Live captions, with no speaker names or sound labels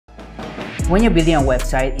When you're building a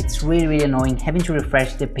website, it's really annoying having to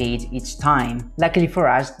refresh the page each time. Luckily for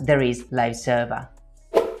us, there is Live Server.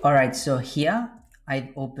 Alright, so here I've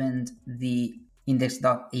opened the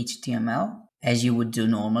index.html as you would do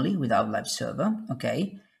normally without Live Server,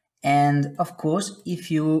 okay? And of course,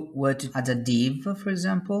 if you were to add a div, for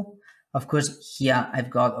example, of course, here I've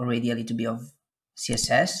got already a little bit of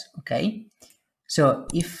CSS, okay? So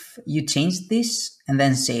if you change this and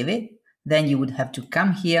then save it, then you would have to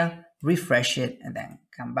come here, refresh it, and then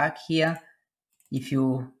come back here. If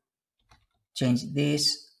you change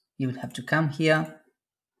this, you would have to come here,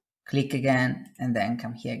 click again, and then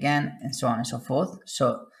come here again, and so on and so forth.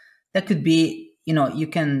 So that could be, you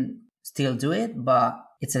can still do it, but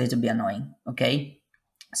it's a little bit annoying, okay?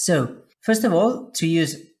 So first of all, to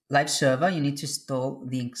use Live Server, you need to install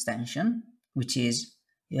the extension, which is,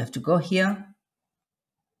 you have to go here,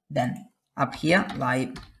 then up here,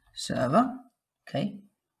 Live Server, okay?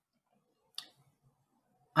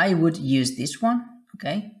 I would use this one,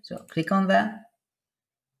 okay? So click on that,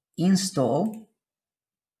 install,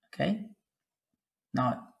 okay?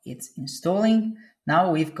 Now it's installing. Now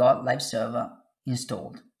we've got Live Server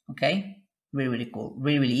installed, okay? Really cool,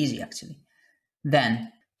 really easy actually.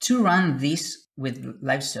 Then to run this with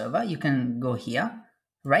Live Server, you can go here,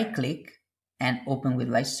 right click and open with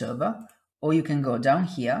Live Server, or you can go down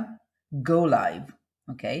here, go live,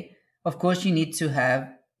 okay? Of course, you need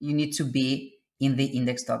to be in the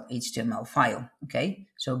index.html file, okay?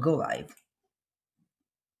 So go live.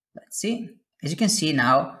 Let's see. As you can see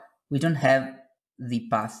now, we don't have the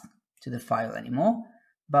path to the file anymore,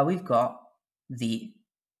 but we've got the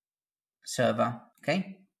server,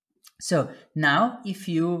 okay? So now if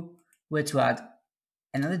you were to add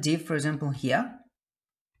another div, for example, here,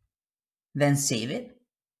 then save it.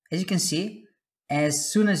 As you can see,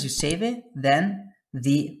 as soon as you save it, then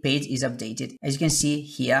the page is updated. As you can see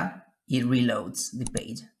here, it reloads the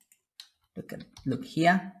page. Look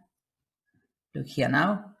here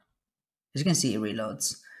now. As you can see, it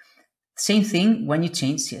reloads. Same thing when you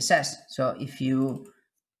change CSS. So if you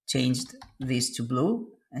changed this to blue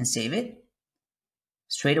and save it,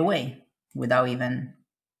 straight away, without even,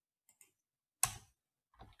 as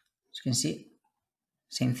you can see,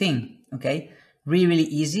 same thing, okay? Really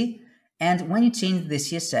easy. And when you change the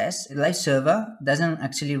CSS, Live Server doesn't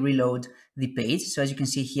actually reload the page. So as you can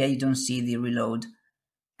see here, you don't see the reload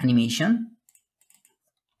animation.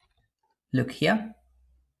 Look here.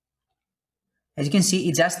 As you can see,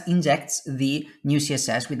 it just injects the new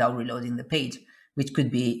CSS without reloading the page, which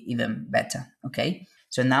could be even better, okay?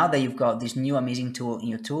 So now that you've got this new amazing tool in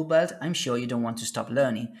your tool belt, I'm sure you don't want to stop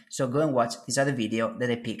learning. So go and watch this other video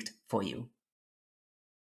that I picked for you.